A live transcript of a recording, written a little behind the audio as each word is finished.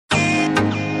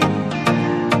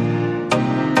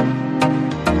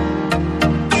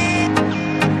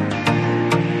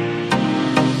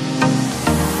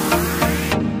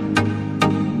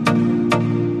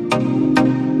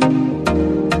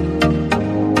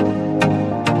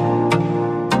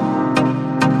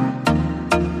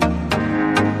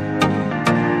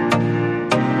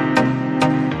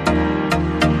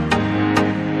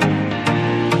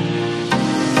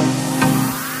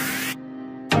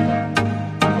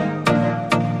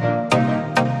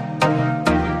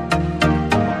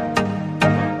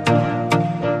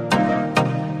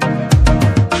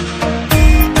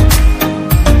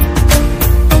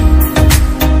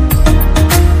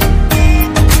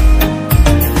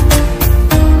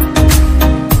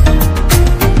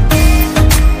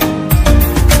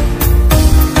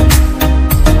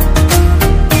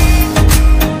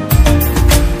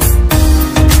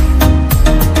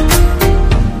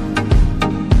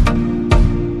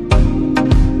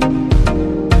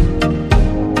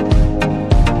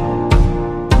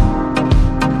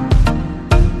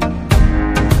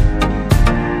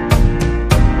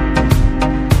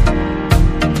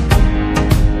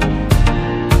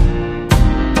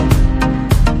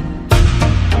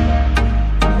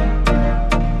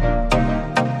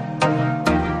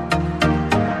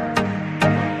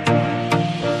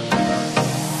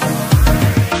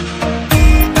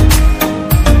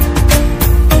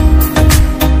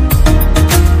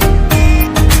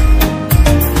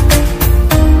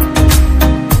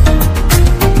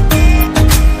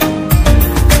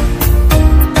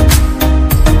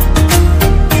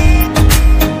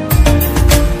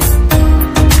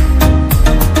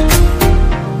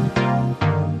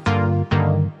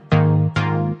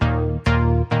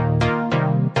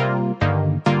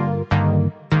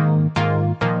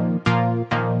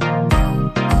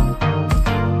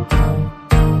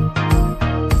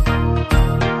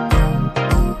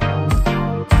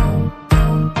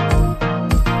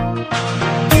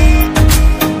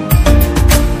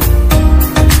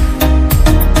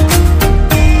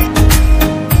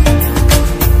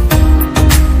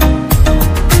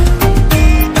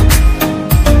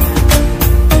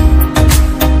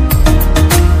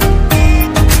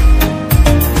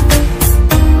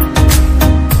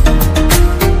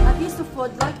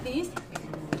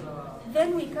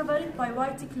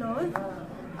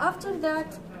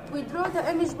that, we draw the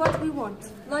image what we want,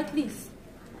 like this.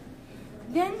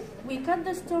 Then we cut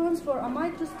the stones for a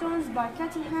micro stones by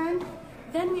cutting hand.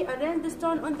 Then we arrange the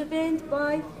stone on the paint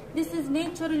by, this is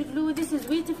natural glue, this is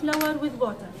wheat flour with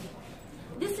water.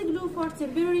 This glue for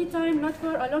temporary time, not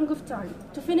for a long of time,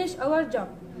 to finish our job.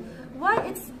 Why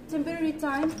it's temporary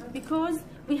time? Because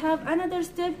we have another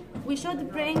step. We should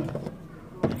bring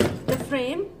the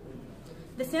frame,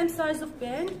 the same size of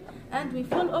paint, and we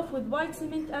fill off with white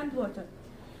cement and water.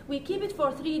 We keep it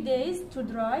for 3 days to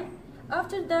dry.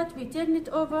 After that, we turn it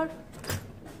over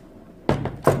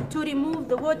to remove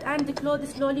the wood and the cloth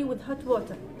slowly with hot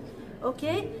water.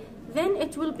 Okay? Then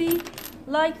it will be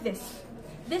like this.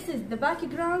 This is the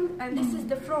background and this is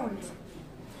the front.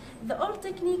 The old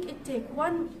technique, it takes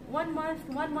one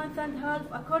month and a half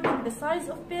according to the size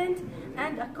of paint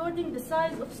and according to the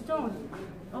size of stone.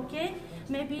 Okay?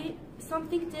 Maybe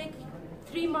something take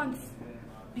 3 months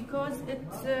because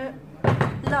it's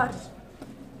large.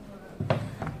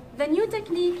 The new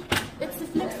technique, it's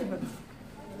flexible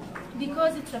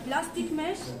because it's a plastic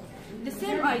mesh. The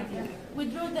same idea. We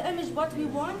draw the image what we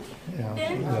want.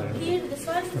 Then here the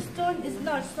size of stone is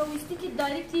large, so we stick it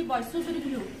directly by super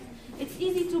glue. It's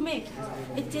easy to make.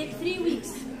 It takes 3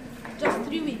 weeks, just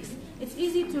 3 weeks. It's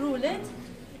easy to roll it.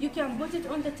 You can put it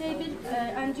on the table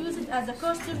and use it as a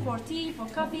coaster for tea, for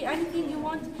coffee, anything you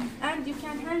want, and you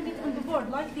can hang it on the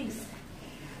board like this.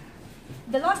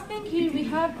 The last thing here we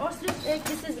have ostrich egg.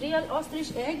 This is real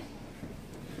ostrich egg.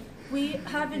 We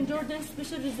have in Jordan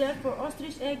special reserve for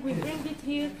ostrich egg. We bring it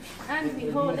here and we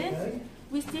hold it.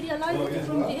 We sterilize it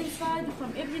from the inside,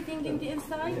 from everything in the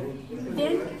inside.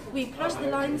 Then we crush the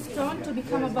limestone to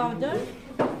become a powder.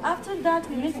 After that,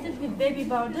 we mix it with baby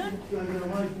powder,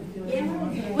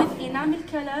 with enamel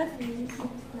color,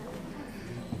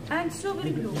 and super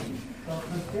glue.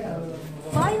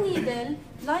 By needle,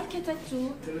 like a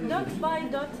tattoo, dot by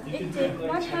dot, it takes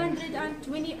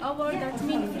 120 hours, that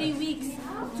means 3 weeks,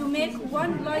 to make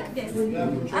one like this.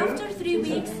 After 3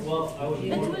 weeks,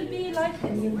 it will be like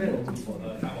this.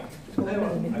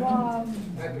 Wow.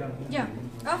 Yeah,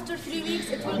 after 3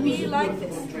 weeks, it will be like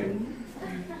this.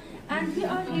 And we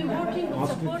are here working with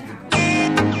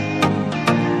support.